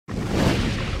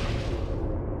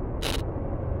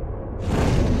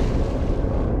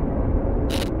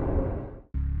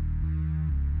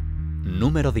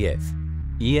Número 10.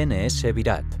 INS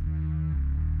Virat.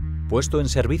 Puesto en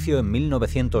servicio en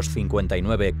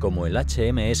 1959 como el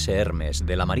HMS Hermes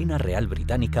de la Marina Real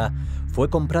Británica, fue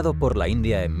comprado por la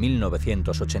India en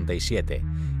 1987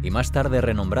 y más tarde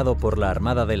renombrado por la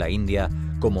Armada de la India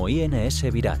como INS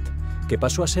Virat, que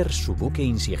pasó a ser su buque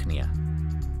insignia.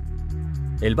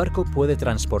 El barco puede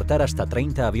transportar hasta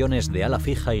 30 aviones de ala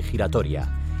fija y giratoria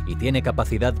y tiene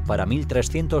capacidad para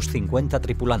 1.350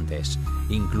 tripulantes,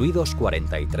 incluidos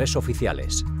 43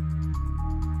 oficiales.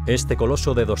 Este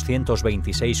coloso de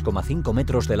 226,5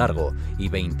 metros de largo y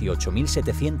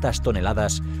 28.700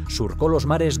 toneladas surcó los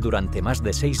mares durante más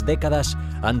de 6 décadas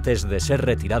antes de ser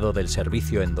retirado del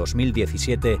servicio en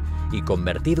 2017 y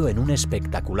convertido en un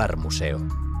espectacular museo.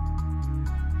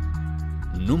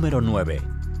 Número 9.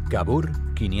 Cavour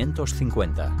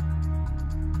 550.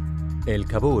 El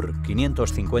Cavour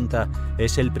 550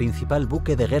 es el principal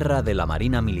buque de guerra de la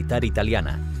Marina Militar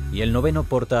italiana y el noveno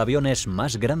portaaviones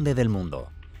más grande del mundo.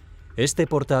 Este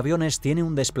portaaviones tiene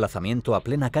un desplazamiento a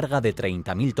plena carga de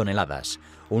 30.000 toneladas,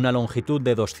 una longitud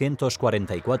de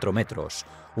 244 metros,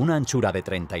 una anchura de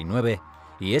 39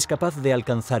 y es capaz de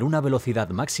alcanzar una velocidad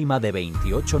máxima de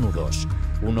 28 nudos,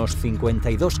 unos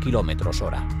 52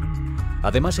 km/h.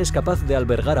 Además es capaz de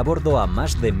albergar a bordo a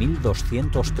más de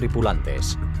 1.200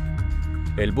 tripulantes.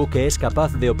 El buque es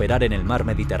capaz de operar en el mar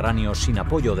Mediterráneo sin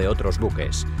apoyo de otros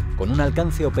buques, con un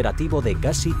alcance operativo de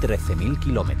casi 13.000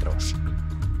 kilómetros.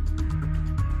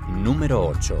 Número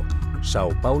 8.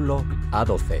 São Paulo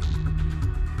A12.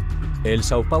 El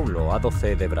São Paulo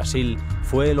A12 de Brasil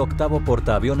fue el octavo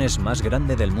portaaviones más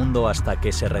grande del mundo hasta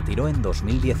que se retiró en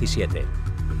 2017.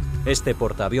 Este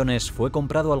portaaviones fue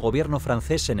comprado al gobierno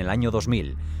francés en el año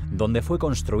 2000, donde fue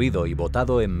construido y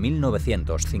botado en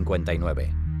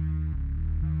 1959.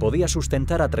 Podía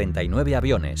sustentar a 39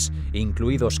 aviones,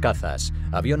 incluidos cazas,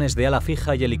 aviones de ala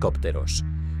fija y helicópteros.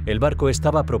 El barco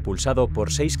estaba propulsado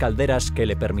por 6 calderas que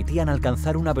le permitían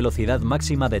alcanzar una velocidad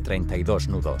máxima de 32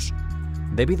 nudos.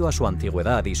 Debido a su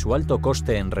antigüedad y su alto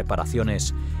coste en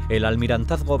reparaciones, el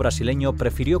almirantazgo brasileño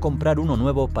prefirió comprar uno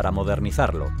nuevo para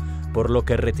modernizarlo, por lo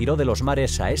que retiró de los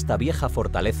mares a esta vieja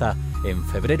fortaleza en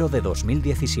febrero de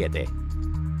 2017.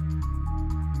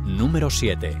 Número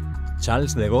 7.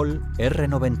 Charles de Gaulle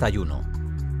R91.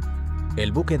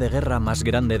 El buque de guerra más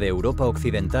grande de Europa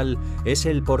Occidental es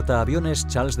el portaaviones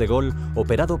Charles de Gaulle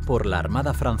operado por la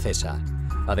Armada Francesa.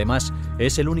 Además,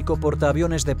 es el único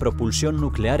portaaviones de propulsión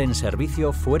nuclear en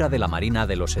servicio fuera de la Marina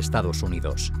de los Estados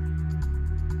Unidos.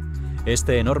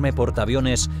 Este enorme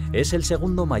portaaviones es el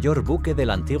segundo mayor buque del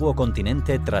antiguo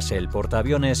continente tras el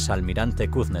portaaviones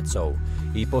Almirante Kuznetsov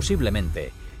y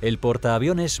posiblemente el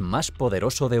portaaviones más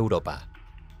poderoso de Europa.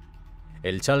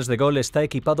 El Charles de Gaulle está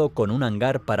equipado con un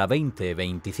hangar para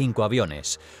 20-25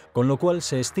 aviones, con lo cual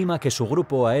se estima que su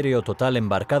grupo aéreo total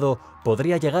embarcado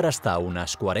podría llegar hasta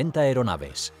unas 40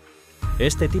 aeronaves.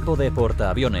 Este tipo de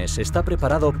portaaviones está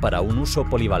preparado para un uso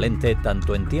polivalente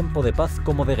tanto en tiempo de paz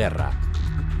como de guerra.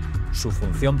 Su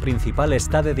función principal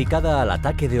está dedicada al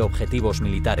ataque de objetivos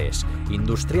militares,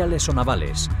 industriales o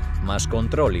navales, más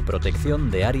control y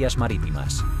protección de áreas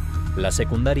marítimas. La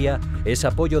secundaria es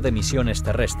apoyo de misiones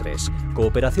terrestres,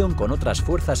 cooperación con otras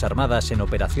fuerzas armadas en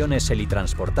operaciones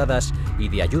helitransportadas y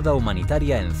de ayuda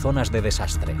humanitaria en zonas de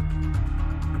desastre.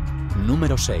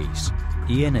 Número 6.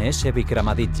 INS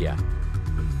Vikramaditya.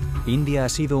 India ha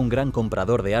sido un gran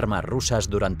comprador de armas rusas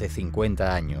durante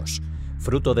 50 años.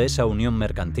 Fruto de esa unión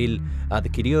mercantil,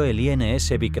 adquirió el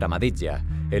INS Vikramaditya,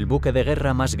 el buque de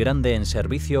guerra más grande en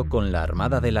servicio con la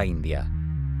Armada de la India.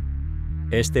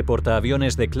 Este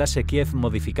portaaviones de clase Kiev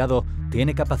modificado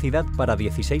tiene capacidad para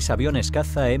 16 aviones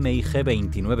caza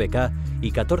MiG-29K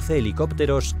y 14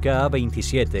 helicópteros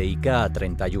Ka-27 y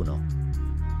Ka-31.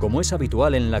 Como es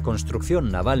habitual en la construcción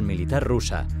naval militar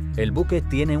rusa, el buque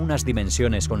tiene unas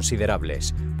dimensiones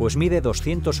considerables, pues mide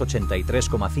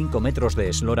 283,5 metros de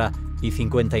eslora y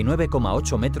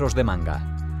 59,8 metros de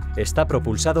manga. Está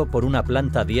propulsado por una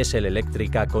planta diésel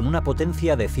eléctrica con una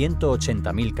potencia de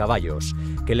 180.000 caballos,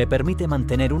 que le permite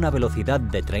mantener una velocidad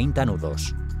de 30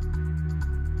 nudos.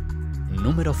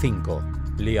 Número 5.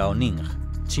 Liaoning,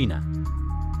 China.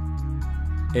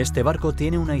 Este barco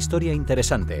tiene una historia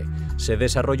interesante. Se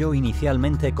desarrolló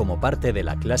inicialmente como parte de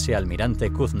la clase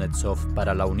Almirante Kuznetsov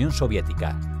para la Unión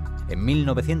Soviética. En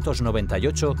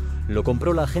 1998 lo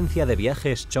compró la agencia de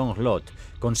viajes Chonglot,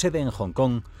 con sede en Hong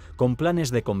Kong, con planes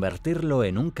de convertirlo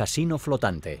en un casino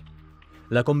flotante.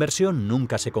 La conversión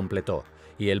nunca se completó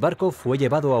y el barco fue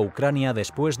llevado a Ucrania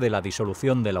después de la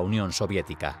disolución de la Unión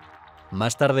Soviética.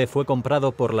 Más tarde fue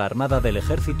comprado por la Armada del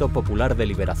Ejército Popular de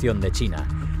Liberación de China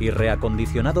y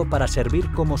reacondicionado para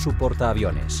servir como su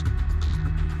portaaviones.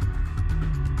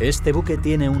 Este buque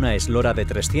tiene una eslora de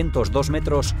 302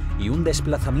 metros y un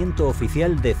desplazamiento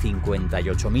oficial de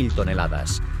 58.000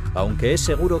 toneladas, aunque es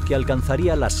seguro que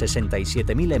alcanzaría las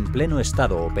 67.000 en pleno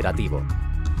estado operativo.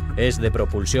 Es de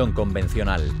propulsión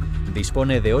convencional,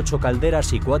 dispone de 8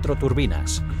 calderas y 4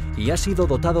 turbinas, y ha sido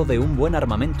dotado de un buen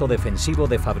armamento defensivo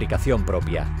de fabricación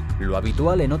propia, lo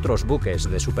habitual en otros buques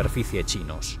de superficie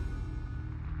chinos.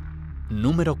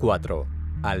 Número 4.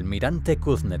 Almirante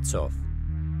Kuznetsov.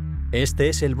 Este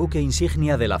es el buque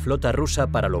insignia de la flota rusa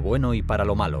para lo bueno y para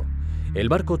lo malo. El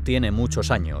barco tiene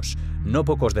muchos años, no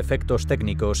pocos defectos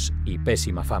técnicos y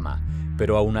pésima fama,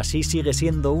 pero aún así sigue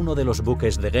siendo uno de los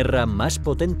buques de guerra más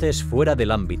potentes fuera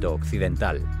del ámbito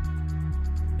occidental.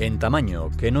 En tamaño,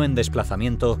 que no en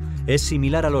desplazamiento, es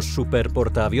similar a los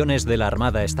superportaaviones de la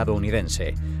Armada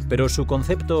estadounidense, pero su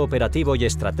concepto operativo y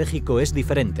estratégico es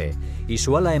diferente, y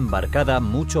su ala embarcada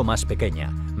mucho más pequeña,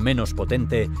 menos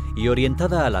potente y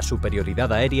orientada a la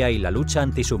superioridad aérea y la lucha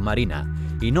antisubmarina,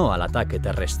 y no al ataque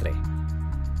terrestre.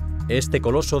 Este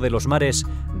coloso de los mares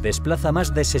desplaza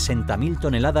más de 60.000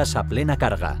 toneladas a plena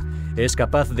carga, es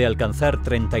capaz de alcanzar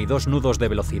 32 nudos de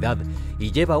velocidad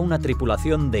y lleva una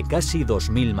tripulación de casi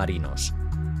 2.000 marinos.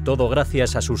 Todo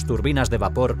gracias a sus turbinas de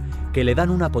vapor que le dan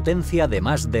una potencia de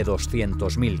más de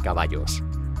 200.000 caballos.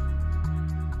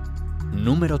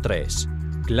 Número 3.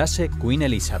 Clase Queen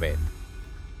Elizabeth.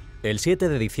 El 7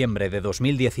 de diciembre de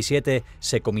 2017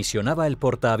 se comisionaba el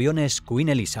portaaviones Queen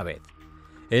Elizabeth.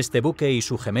 Este buque y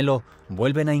su gemelo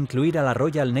vuelven a incluir a la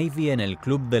Royal Navy en el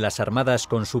club de las armadas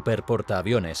con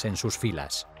superportaaviones en sus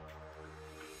filas.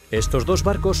 Estos dos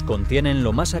barcos contienen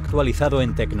lo más actualizado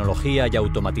en tecnología y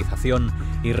automatización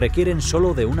y requieren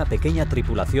solo de una pequeña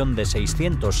tripulación de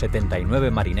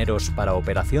 679 marineros para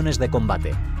operaciones de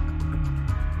combate.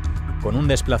 Con un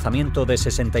desplazamiento de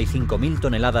 65.000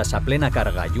 toneladas a plena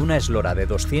carga y una eslora de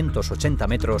 280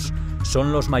 metros,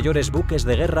 son los mayores buques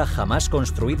de guerra jamás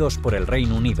construidos por el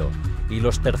Reino Unido y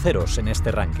los terceros en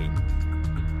este ranking.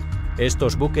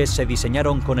 Estos buques se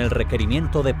diseñaron con el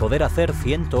requerimiento de poder hacer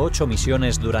 108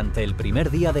 misiones durante el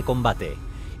primer día de combate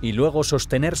y luego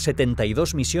sostener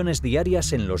 72 misiones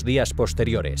diarias en los días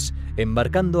posteriores,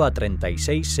 embarcando a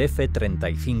 36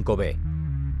 F-35B.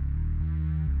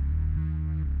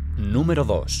 Número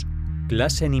 2.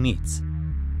 Clase Nimitz.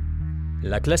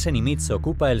 La clase Nimitz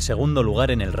ocupa el segundo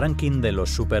lugar en el ranking de los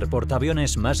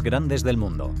superportaaviones más grandes del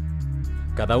mundo.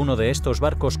 Cada uno de estos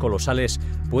barcos colosales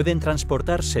pueden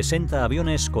transportar 60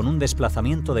 aviones con un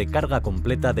desplazamiento de carga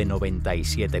completa de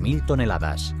 97.000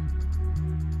 toneladas.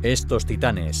 Estos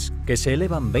titanes, que se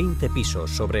elevan 20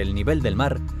 pisos sobre el nivel del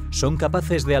mar, son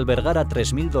capaces de albergar a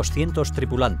 3.200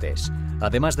 tripulantes,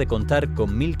 además de contar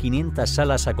con 1.500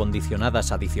 salas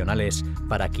acondicionadas adicionales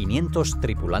para 500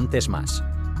 tripulantes más.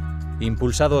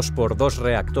 Impulsados por 2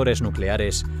 reactores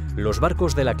nucleares, los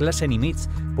barcos de la clase Nimitz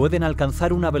pueden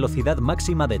alcanzar una velocidad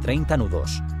máxima de 30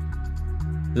 nudos.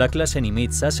 La clase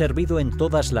Nimitz ha servido en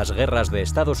todas las guerras de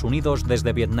Estados Unidos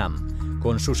desde Vietnam,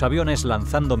 con sus aviones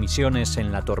lanzando misiones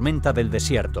en la tormenta del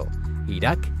desierto,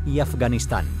 Irak y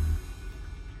Afganistán.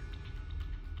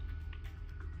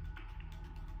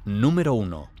 Número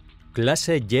 1.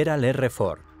 Clase Gerald R.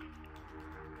 Ford.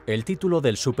 El título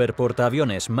del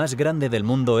superportaaviones más grande del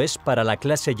mundo es para la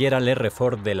clase Gerald R.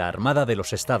 Ford de la Armada de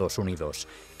los Estados Unidos,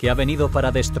 que ha venido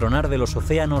para destronar de los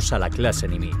océanos a la clase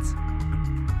Nimitz.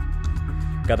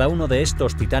 Cada uno de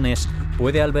estos titanes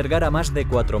puede albergar a más de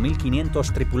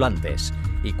 4.500 tripulantes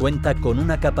y cuenta con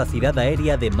una capacidad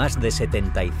aérea de más de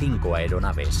 75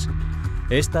 aeronaves.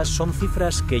 Estas son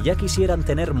cifras que ya quisieran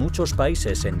tener muchos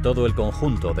países en todo el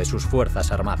conjunto de sus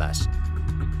fuerzas armadas.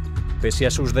 Pese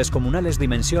a sus descomunales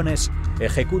dimensiones,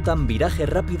 ejecutan virajes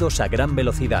rápidos a gran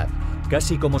velocidad,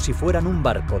 casi como si fueran un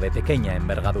barco de pequeña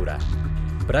envergadura.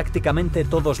 Prácticamente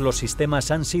todos los sistemas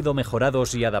han sido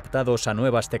mejorados y adaptados a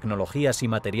nuevas tecnologías y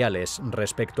materiales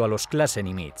respecto a los clase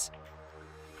Nimitz.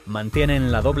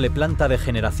 Mantienen la doble planta de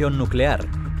generación nuclear,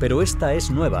 pero esta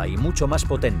es nueva y mucho más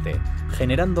potente,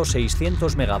 generando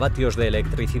 600 megavatios de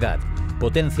electricidad,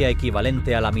 potencia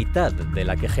equivalente a la mitad de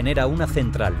la que genera una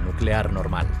central nuclear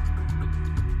normal.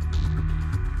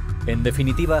 En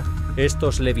definitiva,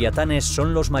 estos leviatanes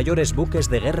son los mayores buques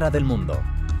de guerra del mundo.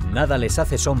 Nada les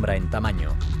hace sombra en tamaño,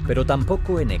 pero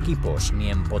tampoco en equipos ni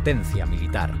en potencia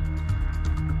militar.